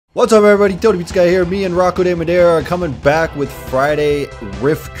What's up, everybody? Tony Beats Guy here. Me and Rocco de Madera are coming back with Friday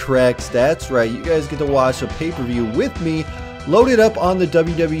Wriff Trax. That's right, you guys get to watch a pay-per-view with me, loaded up on the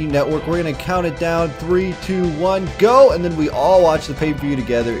WWE Network. We're going to count it down, 3, 2, 1, go, and then we all watch the pay-per-view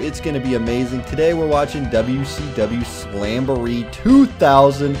together. It's going to be amazing. Today we're watching WCW Slamboree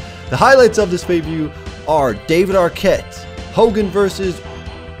 2000. The highlights of this pay-per-view are David Arquette, Hogan versus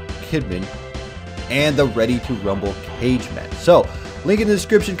Kidman, and the Ready to Rumble cage match. So, link in the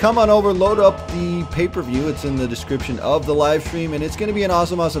description. Come on over, load up the pay-per-view. It's in the description of the live stream, and it's going to be an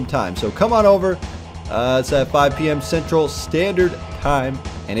awesome time. So come on over. It's at 5 p.m. Central Standard Time,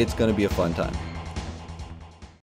 and it's going to be a fun time.